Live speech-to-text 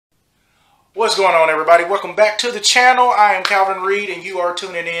What's going on, everybody? Welcome back to the channel. I am Calvin Reed, and you are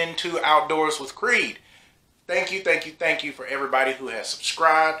tuning in to Outdoors with Creed. Thank you for everybody who has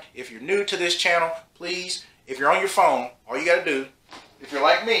subscribed. If you're new to this channel, please, if you're on your phone, all you got to do, if you're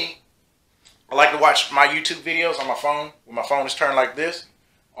like me, I like to watch my YouTube videos on my phone when my phone is turned like this.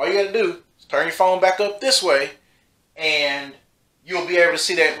 All you got to do is turn your phone back up this way, and you'll be able to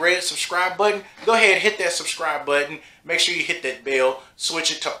see that red subscribe button. Go ahead and hit that subscribe button. Make sure you hit that bell.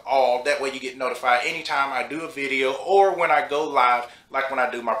 Switch it to all. That way you get notified anytime I do a video or when I go live, like when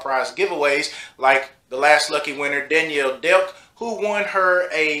I do my prize giveaways, like the last lucky winner, Danielle Delk, who won her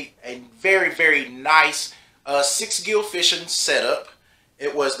a very nice SixGill Fishing setup.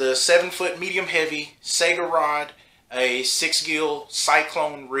 It was the 7-foot medium heavy Sega rod, a 6-gill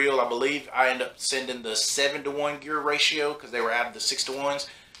Cyclone reel. I believe I ended up sending the 7-to-1 gear ratio because they were out of the 6-to-1s.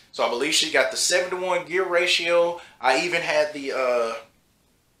 So I believe she got the 7-to-1 gear ratio. I even had the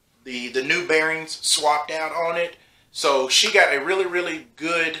new bearings swapped out on it. So she got a really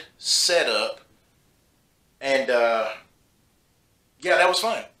good setup. And yeah, that was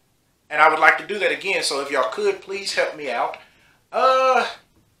fun. And I would like to do that again. So if y'all could, please help me out. I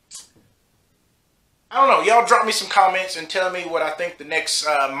don't know. Y'all drop me some comments and tell me what I think the next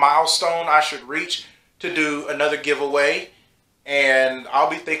milestone I should reach to do another giveaway. And I'll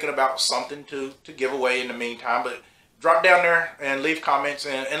be thinking about something to give away in the meantime. But drop down there and leave comments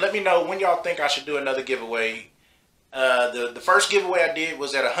and let me know when y'all think I should do another giveaway. The first giveaway I did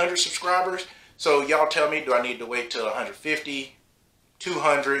was at 100 subscribers. So y'all tell me, do I need to wait till 150,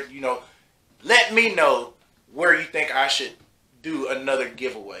 200? You know, let me know where you think I should do another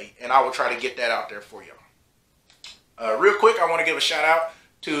giveaway, and I will try to get that out there for y'all. Real quick, I want to give a shout out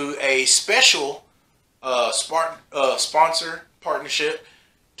to a special sponsor partnership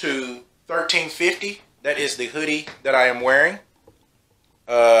to 1350. That is the hoodie that I am wearing.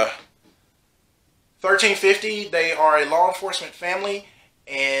 1350, they are a law enforcement family,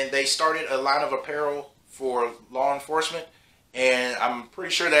 and they started a line of apparel for law enforcement, and I'm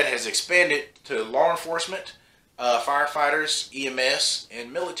pretty sure that has expanded to law enforcement, firefighters, EMS,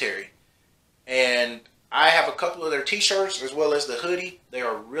 and military. And I have a couple of their t-shirts as well as the hoodie. They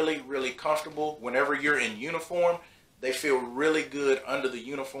are really comfortable whenever you're in uniform. They feel really good under the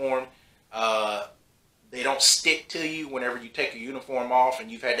uniform. They don't stick to you whenever you take your uniform off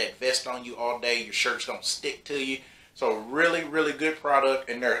and you've had that vest on you all day. Your shirts don't stick to you. So really good product.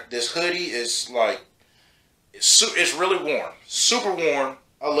 And this hoodie is like, it's really warm, super warm.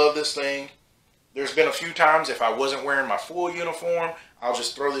 I love this thing. There's been a few times if I wasn't wearing my full uniform, I'll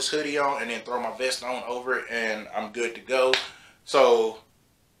just throw this hoodie on and then throw my vest on over it, and I'm good to go. So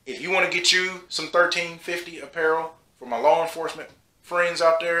if you want to get you some 1350 apparel for my law enforcement friends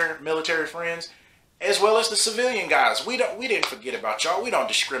out there, military friends, as well as the civilian guys, we didn't forget about y'all. We don't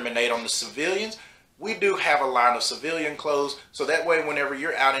discriminate on the civilians. We do have a line of civilian clothes, so that way whenever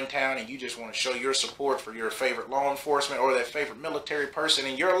you're out in town and you just want to show your support for your favorite law enforcement or that favorite military person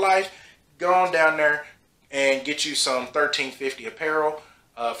in your life, go on down there and get you some 1350 apparel.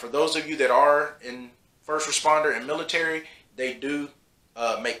 For those of you that are in first responder and military, they do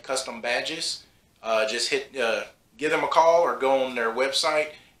make custom badges. Just give them a call or go on their website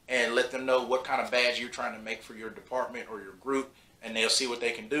and let them know what kind of badge you're trying to make for your department or your group, and they'll see what they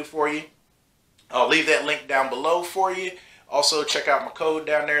can do for you. I'll leave that link down below for you. Also, check out my code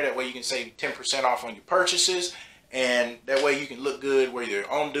down there. That way you can save 10% off on your purchases. And that way you can look good whether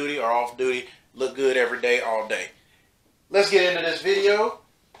you're on duty or off duty. Look good every day, all day. Let's get into this video.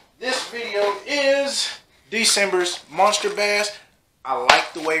 This video is December's Monsterbass. I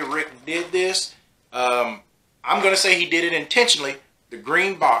like the way Rick did this. I'm going to say he did it intentionally. The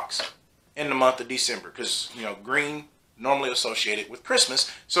green box in the month of December. Because, you know, green normally associated with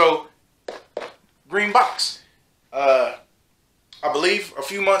Christmas. So, green box. I believe a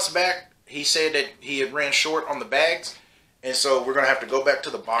few months back, he said that he had ran short on the bags, and so we're going to have to go back to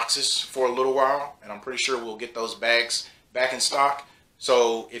the boxes for a little while, and I'm pretty sure we'll get those bags back in stock.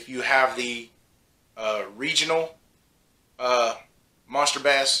 So if you have the regional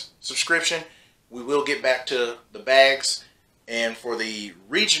Monsterbass subscription, we will get back to the bags, and for the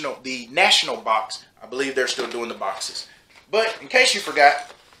national box, I believe they're still doing the boxes. But in case you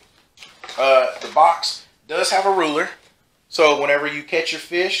forgot, the box does have a ruler, so whenever you catch your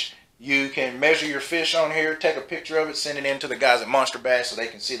fish, you can measure your fish on here, take a picture of it, send it in to the guys at Monsterbass so they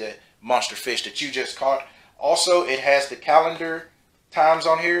can see the monster fish that you just caught. Also, it has the calendar times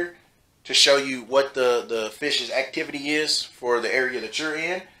on here to show you what the fish's activity is for the area that you're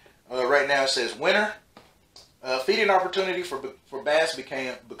in. Right now it says winter. Feeding opportunity for bass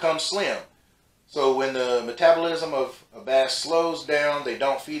becomes slim. So when the metabolism of a bass slows down, they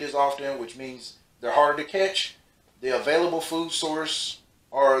don't feed as often, which means they're harder to catch. The available food source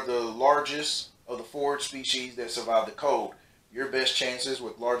are the largest of the forage species that survive the cold. Your best chances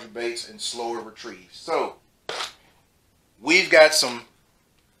with larger baits and slower retrieves. So we've got some,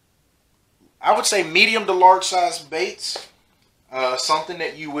 I would say, medium to large size baits. Something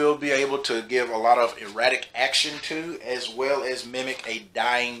that you will be able to give a lot of erratic action to, as well as mimic a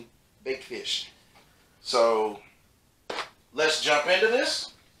dying bait fish. So let's jump into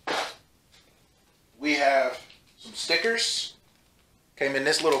this. We have some stickers. Came in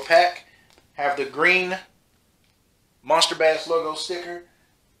this little pack. Have the green Monsterbass logo sticker.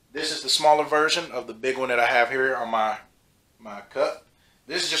 This is the smaller version of the big one that I have here on my cup.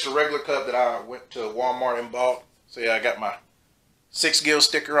 This is just a regular cup that I went to Walmart and bought. So yeah, I got my SixGill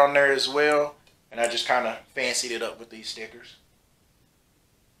sticker on there as well, and I just kind of fancied it up with these stickers.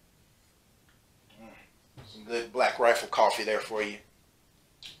 Some good Black Rifle coffee there for you.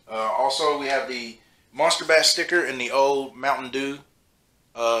 Also, we have the Monsterbass sticker in the old Mountain Dew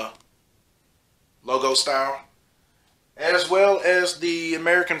logo style, as well as the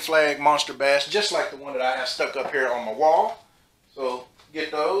American flag Monsterbass, just like the one that I have stuck up here on my wall. So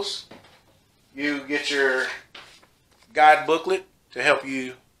get those. You get your guide booklet to help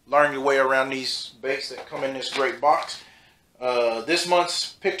you learn your way around these baits that come in this great box. This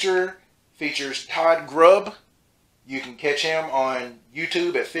month's picture features Todd Grubb. You can catch him on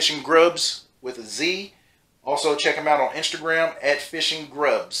YouTube at Fishing Grubs with a Z. Also check him out on Instagram at Fishing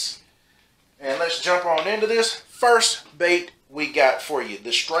Grubs. And let's jump on into this. First bait we got for you,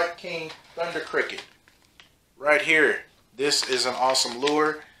 the Strike King Thunder Cricket. Right here. This is an awesome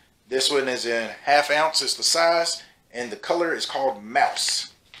lure. This one is in 1/2 ounce is the size, and the color is called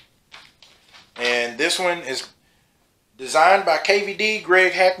Mouse. And this one is designed by KVD,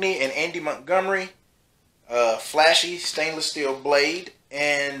 Greg Hackney, and Andy Montgomery. Flashy stainless steel blade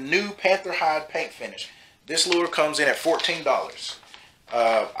and new panther hide paint finish. This lure comes in at $14.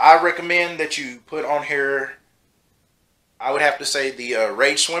 I recommend that you put on here, I would have to say, the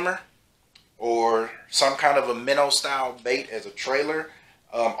Rage Swimmer or some kind of a minnow style bait as a trailer.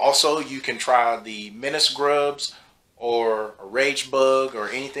 Also, you can try the Menace Grubs or a Rage Bug or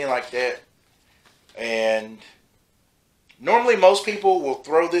anything like that. And normally most people will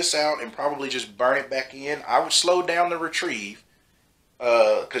throw this out and probably just burn it back in. I would slow down the retrieve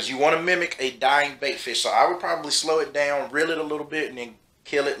because you want to mimic a dying bait fish. So I would probably slow it down, reel it a little bit, and then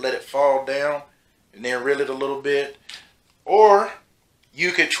kill it, let it fall down, and then reel it a little bit. Or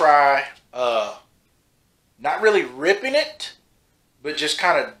you could try not really ripping it, but just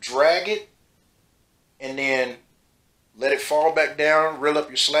kind of drag it and then let it fall back down, reel up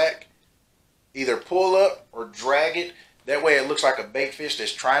your slack. Either pull up or drag it. That way it looks like a bait fish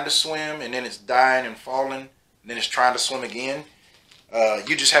that's trying to swim and then it's dying and falling and then it's trying to swim again.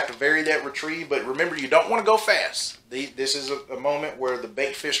 You just have to vary that retrieve, but remember, you don't want to go fast. This is a moment where the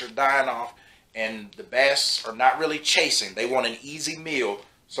bait fish are dying off and the bass are not really chasing. They want an easy meal,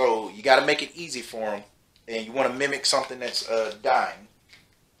 so you got to make it easy for them, and you want to mimic something that's dying.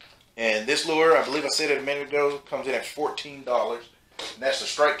 And this lure, I believe I said it a minute ago, comes in at $14. And that's the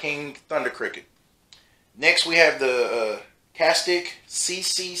Strike King Thunder Cricket. Next, we have the Castic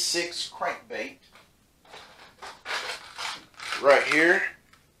CC6 crankbait. Right here.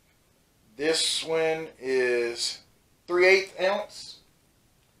 This one is 3/8 ounce,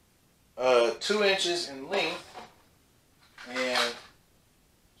 2 inches in length, and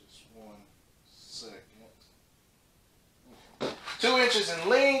just 1 second. 2 inches in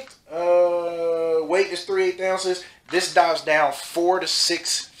length. Weight is 3/8 ounces. This dives down 4 to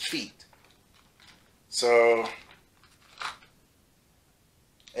 6 feet. So,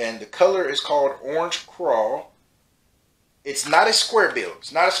 and the color is called Orange Crawl. It's not a square bill.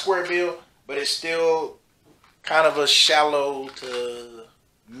 It's not a square bill, but it's still kind of a shallow to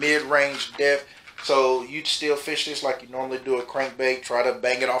mid-range depth. So you'd still fish this like you normally do a crankbait. Try to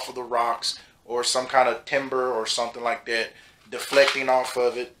bang it off of the rocks or some kind of timber or something like that, deflecting off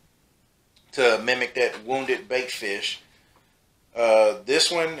of it to mimic that wounded bait fish. This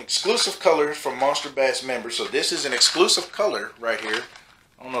one, exclusive color from Monsterbass members. So this is an exclusive color right here.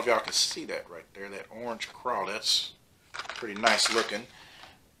 I don't know if y'all can see that right there, that Orange Crawl. That's pretty nice looking.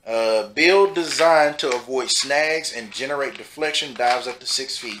 Build designed to avoid snags and generate deflection, dives up to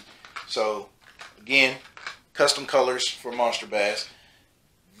 6 feet. So again, custom colors for Monsterbass.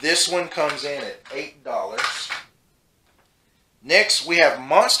 This one comes in at $8. Next, we have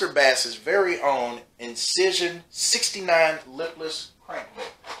Monsterbass's very own Incision 69 lipless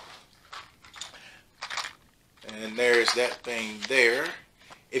crankbait. And there's that thing there.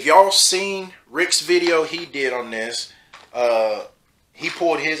 If y'all seen Rick's video he did on this, he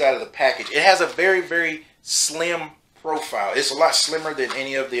pulled his out of the package. It has a very, very slim profile. It's a lot slimmer than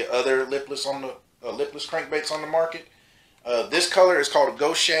any of the other lipless crankbaits on the market. This color is called a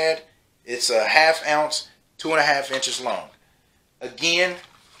Ghost Shad. It's a 1/2 ounce, 2.5 inches long. Again,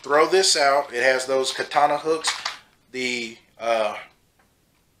 throw this out. It has those katana hooks. The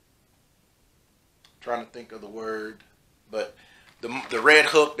trying to think of the word, but the red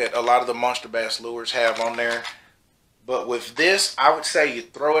hook that a lot of the Monsterbass lures have on there. But with this, I would say you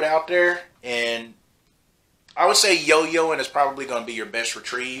throw it out there, and I would say yo-yoing is probably going to be your best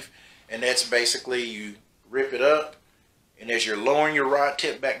retrieve. And that's basically you rip it up, and as you're lowering your rod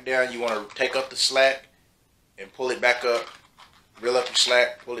tip back down, you want to take up the slack and pull it back up. Reel up your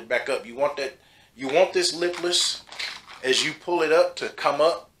slack, pull it back up. You want this lipless, as you pull it up, to come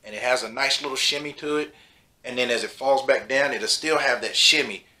up, and it has a nice little shimmy to it. And then as it falls back down, it'll still have that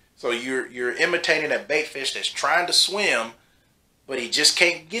shimmy. So you're imitating a bait fish that's trying to swim, but he just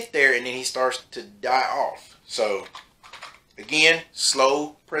can't get there, and then he starts to die off. So again,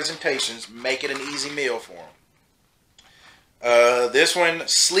 slow presentations make it an easy meal for him. This one,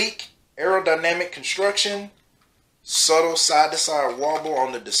 sleek aerodynamic construction, subtle side-to-side wobble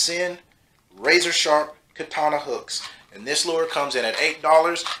on the descend, razor sharp katana hooks. And this lure comes in at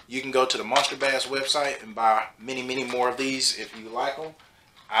 $8. You can go to the Monsterbass website and buy many, many more of these if you like them.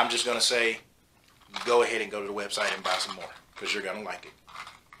 I'm just going to say, go ahead and go to the website and buy some more, because you're going to like it.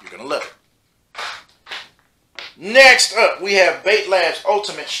 You're going to love it. Next up, we have Bait Labs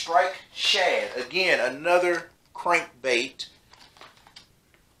Ultimate Strike Shad. Again, another crankbait.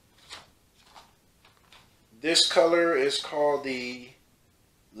 This color is called the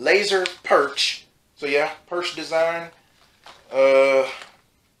Laser Perch. So yeah, perch design.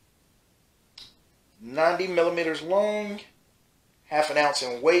 90 millimeters long, 1/2 ounce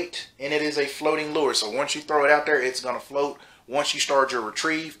in weight, and it is a floating lure. So once you throw it out there, it's going to float. Once you start your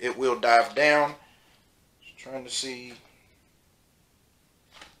retrieve, it will dive down. Just trying to see.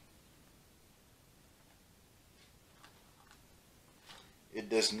 It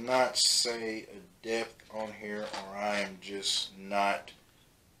does not say a depth on here, or I am just not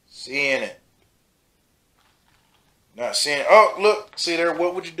seeing it. Not seeing it. Oh, look. See there?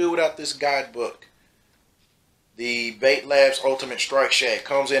 What would you do without this guidebook? The Bait Labs Ultimate Strike Shad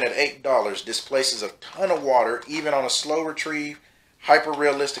comes in at $8. Displaces a ton of water, even on a slow retrieve.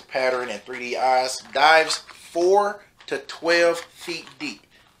 Hyper-realistic pattern and 3D eyes. Dives 4 to 12 feet deep.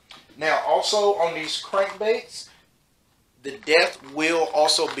 Now, also on these crankbaits, the depth will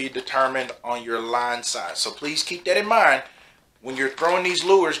also be determined on your line size. So please keep that in mind. When you're throwing these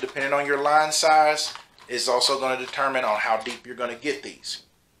lures, depending on your line size, is also going to determine on how deep you're going to get these.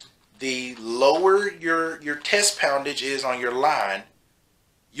 The lower your test poundage is on your line,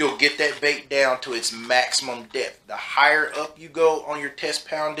 you'll get that bait down to its maximum depth. The higher up you go on your test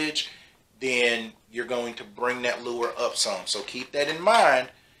poundage, then you're going to bring that lure up some. So keep that in mind.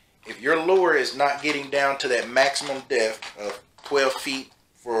 If your lure is not getting down to that maximum depth of 12 feet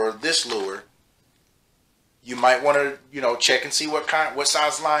for this lure, you might want to, check and see what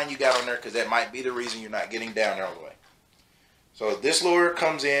size line you got on there, because that might be the reason you're not getting down there all the way. So this lure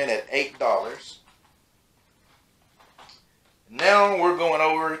comes in at $8. Now we're going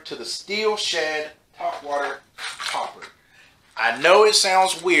over to the Steel Shad Topwater Popper. I know it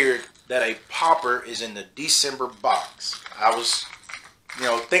sounds weird that a popper is in the December box. I was,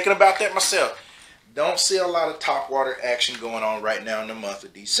 thinking about that myself. Don't see a lot of topwater action going on right now in the month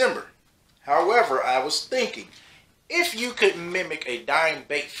of December. However, I was thinking, if you could mimic a dying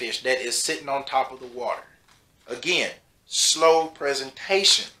bait fish that is sitting on top of the water, again, slow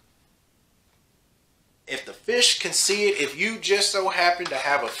presentation. If the fish can see it, if you just so happen to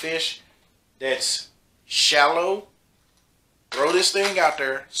have a fish that's shallow, throw this thing out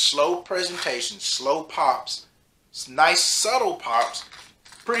there, slow presentation, slow pops, nice subtle pops,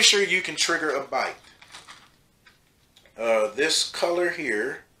 pretty sure you can trigger a bite. This color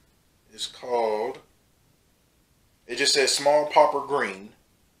here is called, it just says small popper green.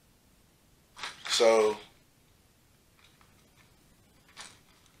 So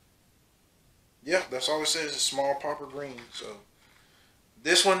yeah, that's all it says, is small popper green. So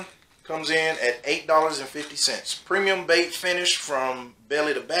this one comes in at $8.50. Premium bait finish from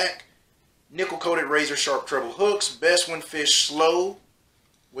belly to back. Nickel coated razor sharp treble hooks. Best when fished slow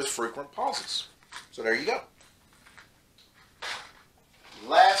with frequent pauses. So there you go.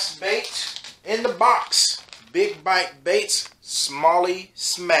 Last bait in the box. Big Bite Baits Smalley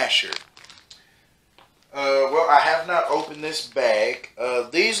Smasher. Well, I have not opened this bag.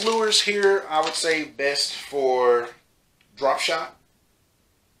 These lures here, I would say best for drop shot.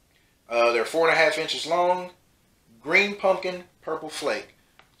 They're 4.5 inches long, green pumpkin, purple flake.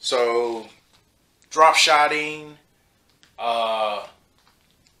 So drop shotting,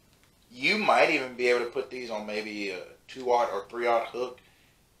 you might even be able to put these on maybe a 2/0 or 3/0 hook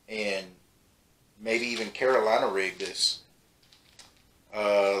and maybe even Carolina rig this.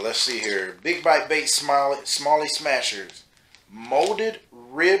 Let's see here. Big Bite Bait Smalley Smashers. Molded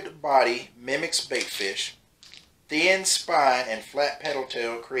ribbed body mimics bait fish. Thin spine and flat petal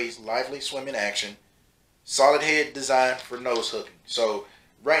tail creates lively swimming action. Solid head design for nose hooking. So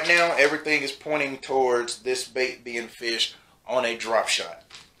right now everything is pointing towards this bait being fished on a drop shot.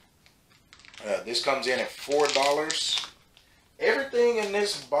 This comes in at $4. Everything in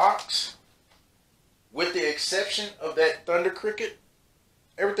this box, with the exception of that Thunder Cricket,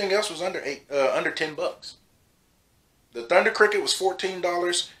 everything else was under $10. The Thunder Cricket was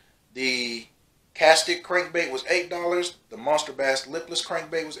 $14. The Castic crankbait was $8. The Monsterbass lipless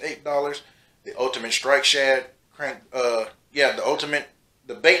crankbait was $8. The Ultimate Strike Shad the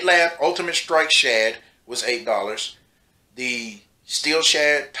Bait Lab Ultimate Strike Shad was $8. The Steel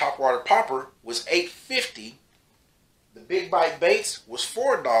Shad Topwater Popper was $8.50. The Big Bite Baits was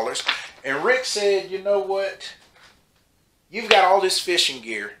 $4. And Rick said, you know what? You've got all this fishing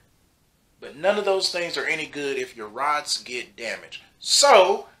gear, but none of those things are any good if your rods get damaged.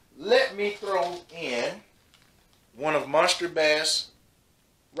 So let me throw in one of Monsterbass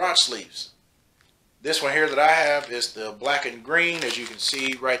rod sleeves. This one here that I have is the black and green. As you can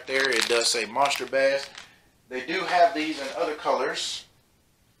see right there, it does say Monsterbass. They do have these in other colors.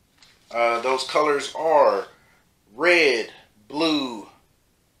 Those colors are red, blue,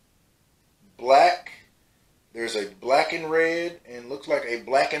 black. There's a black and red and looks like a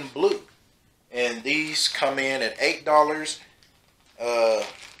black and blue. And these come in at $8.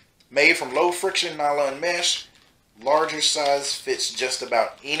 Made from low friction nylon mesh. Larger size fits just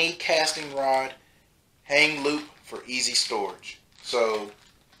about any casting rod. Hang loop for easy storage. So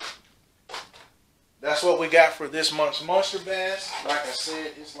that's what we got for this month's Monsterbass. Like I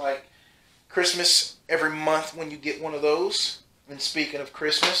said, it's like Christmas every month when you get one of those. And speaking of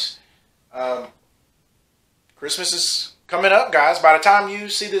Christmas, Christmas is coming up, guys. By the time you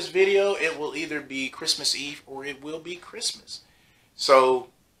see this video, it will either be Christmas Eve or it will be Christmas. So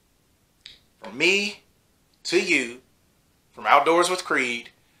from me to you, from Outdoors with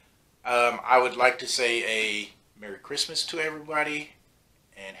Creed, I would like to say a Merry Christmas to everybody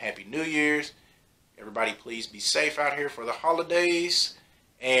and Happy New Year's. Everybody please be safe out here for the holidays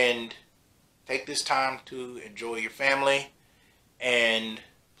and take this time to enjoy your family. And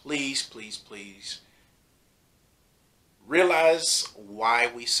please, please, please realize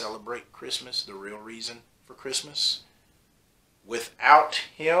why we celebrate Christmas, the real reason for Christmas. Without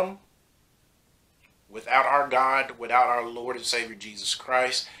Him, without our God, without our Lord and Savior Jesus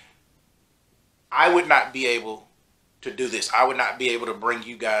Christ, I would not be able to do this. I would not be able to bring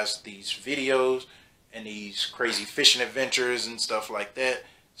you guys these videos and these crazy fishing adventures and stuff like that.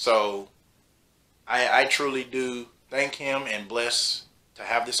 So I truly do thank Him and bless to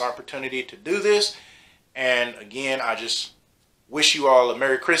have this opportunity to do this. And again, I just wish you all a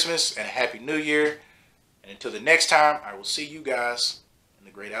Merry Christmas and a Happy New Year. And until the next time, I will see you guys in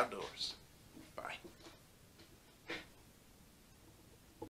the great outdoors.